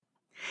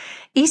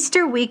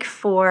Easter week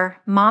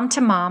 4, Mom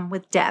to Mom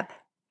with Deb.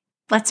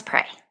 Let's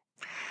pray.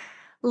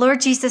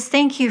 Lord Jesus,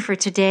 thank you for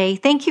today.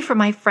 Thank you for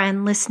my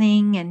friend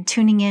listening and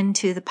tuning in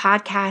to the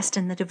podcast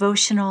and the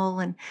devotional.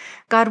 And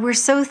God, we're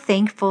so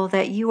thankful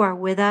that you are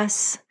with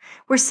us.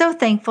 We're so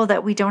thankful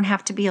that we don't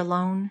have to be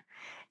alone.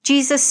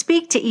 Jesus,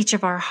 speak to each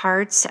of our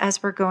hearts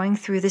as we're going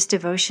through this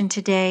devotion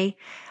today.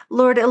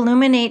 Lord,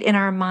 illuminate in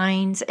our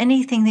minds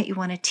anything that you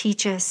want to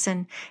teach us,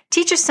 and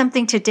teach us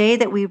something today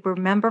that we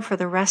remember for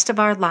the rest of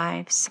our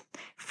lives.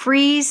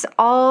 Freeze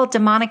all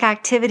demonic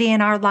activity in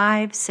our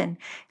lives. And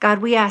God,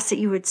 we ask that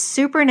you would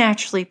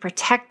supernaturally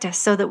protect us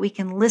so that we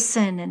can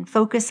listen and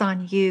focus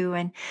on you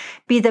and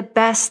be the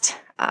best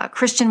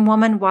Christian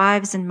woman,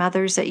 wives, and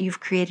mothers that you've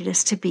created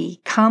us to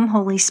be. Come,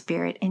 Holy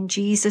Spirit, in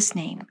Jesus'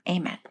 name,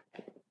 amen.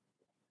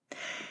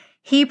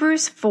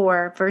 Hebrews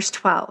 4, verse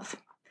 12.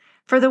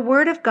 For the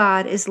word of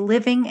God is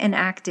living and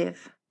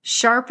active,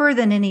 sharper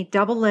than any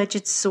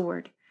double-edged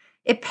sword.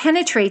 It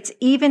penetrates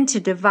even to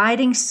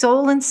dividing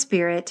soul and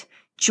spirit,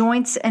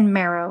 joints and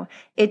marrow.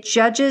 It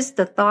judges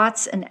the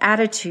thoughts and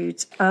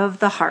attitudes of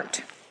the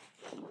heart.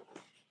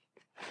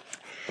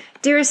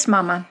 Dearest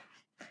Mama,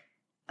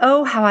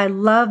 oh, how I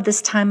love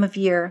this time of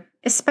year,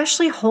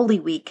 especially Holy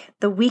Week,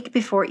 the week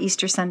before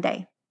Easter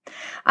Sunday.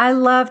 I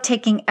love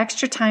taking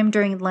extra time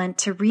during Lent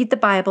to read the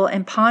Bible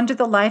and ponder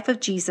the life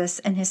of Jesus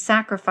and his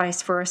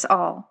sacrifice for us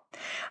all.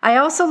 I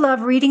also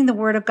love reading the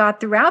Word of God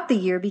throughout the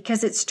year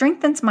because it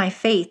strengthens my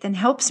faith and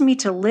helps me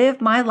to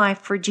live my life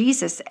for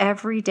Jesus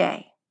every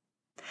day.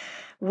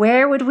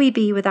 Where would we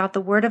be without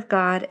the Word of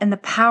God and the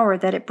power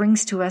that it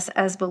brings to us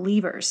as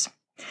believers?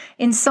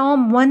 In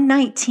Psalm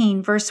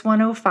 119, verse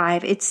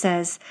 105, it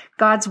says,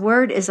 God's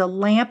Word is a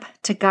lamp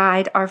to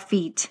guide our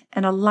feet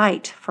and a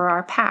light for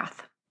our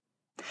path.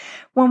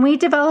 When we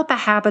develop a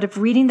habit of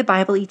reading the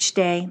Bible each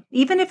day,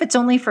 even if it's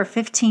only for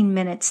 15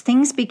 minutes,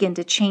 things begin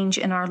to change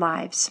in our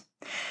lives.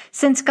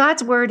 Since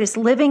God's Word is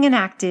living and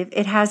active,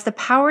 it has the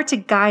power to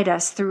guide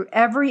us through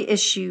every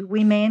issue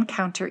we may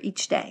encounter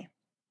each day.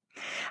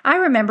 I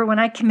remember when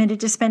I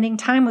committed to spending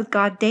time with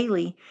God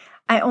daily,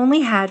 I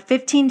only had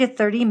 15 to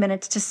 30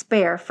 minutes to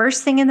spare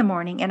first thing in the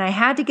morning, and I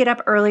had to get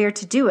up earlier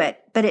to do it,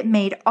 but it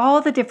made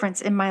all the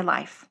difference in my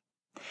life.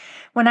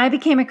 When I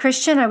became a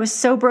Christian, I was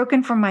so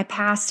broken from my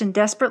past and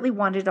desperately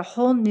wanted a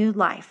whole new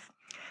life.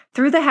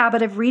 Through the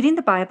habit of reading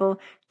the Bible,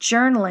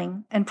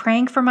 journaling, and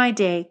praying for my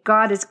day,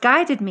 God has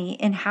guided me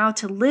in how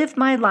to live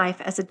my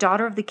life as a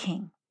daughter of the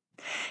King.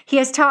 He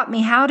has taught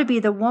me how to be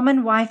the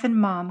woman, wife, and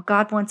mom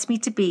God wants me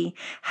to be,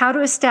 how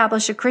to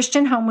establish a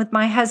Christian home with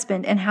my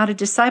husband, and how to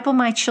disciple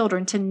my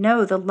children to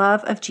know the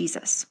love of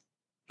Jesus.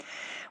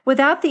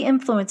 Without the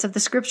influence of the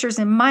scriptures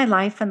in my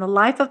life and the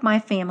life of my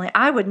family,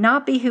 I would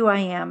not be who I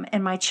am,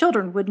 and my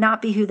children would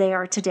not be who they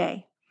are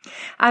today.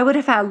 I would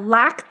have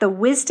lacked the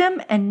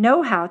wisdom and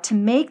know-how to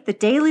make the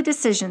daily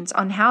decisions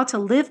on how to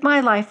live my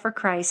life for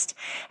Christ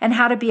and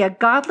how to be a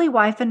godly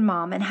wife and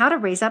mom and how to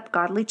raise up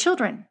godly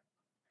children.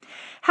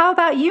 How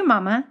about you,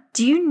 Mama?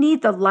 Do you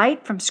need the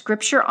light from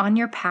Scripture on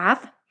your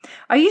path?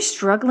 Are you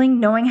struggling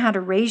knowing how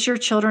to raise your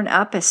children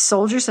up as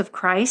soldiers of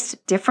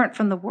Christ, different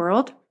from the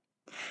world?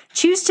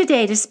 Choose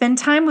today to spend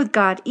time with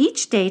God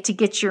each day to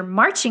get your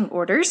marching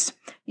orders,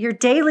 your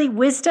daily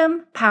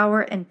wisdom,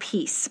 power, and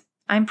peace.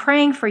 I'm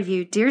praying for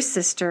you, dear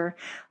sister.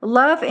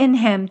 Love in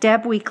Him,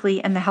 Deb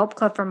Weekly, and the Help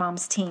Club for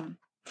Moms team.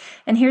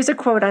 And here's a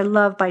quote I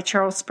love by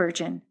Charles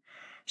Spurgeon.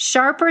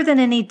 Sharper than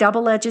any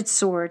double-edged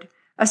sword,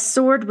 a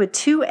sword with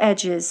two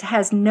edges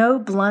has no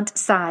blunt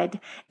side.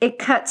 It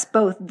cuts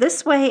both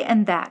this way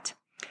and that.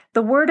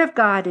 The Word of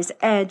God is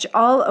edge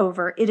all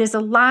over. It is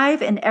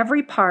alive in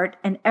every part,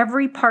 and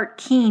every part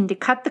keen to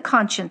cut the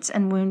conscience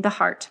and wound the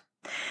heart.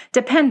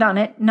 Depend on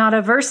it, not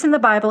a verse in the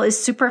Bible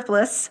is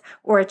superfluous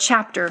or a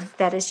chapter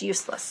that is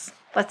useless.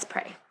 Let's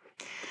pray.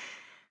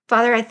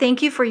 Father, I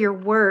thank you for your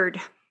Word.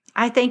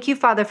 I thank you,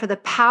 Father, for the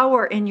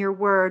power in your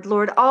Word.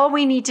 Lord, all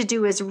we need to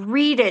do is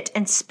read it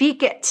and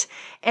speak it,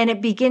 and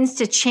it begins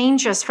to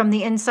change us from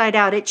the inside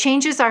out. It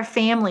changes our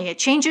family. It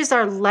changes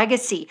our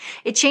legacy.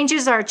 It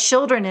changes our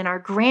children and our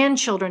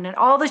grandchildren and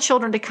all the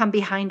children to come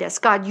behind us.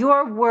 God,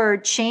 your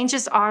Word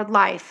changes our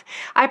life.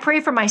 I pray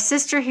for my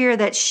sister here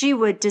that she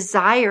would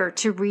desire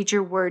to read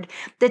your Word,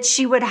 that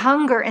she would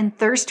hunger and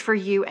thirst for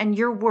you and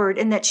your Word,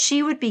 and that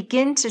she would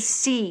begin to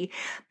see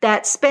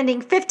that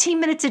spending 15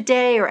 minutes a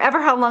day or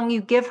ever how long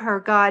you give her,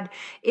 God,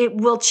 it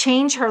will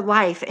change her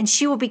life, and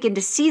she will begin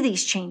to see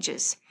these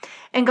changes.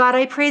 And God,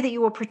 I pray that you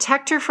will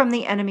protect her from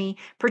the enemy,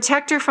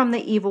 protect her from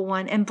the evil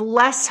one, and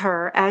bless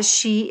her as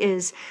she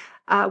is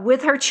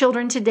with her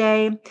children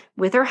today,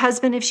 with her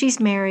husband if she's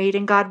married.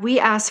 And God, we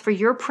ask for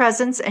your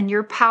presence and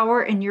your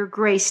power and your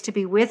grace to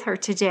be with her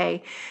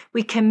today.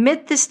 We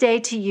commit this day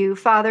to you.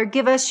 Father,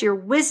 give us your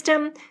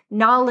wisdom,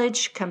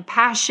 knowledge,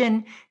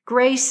 compassion,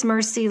 grace,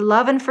 mercy,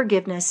 love, and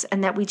forgiveness,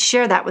 and that we'd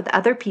share that with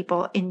other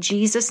people. In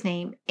Jesus'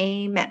 name,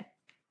 amen.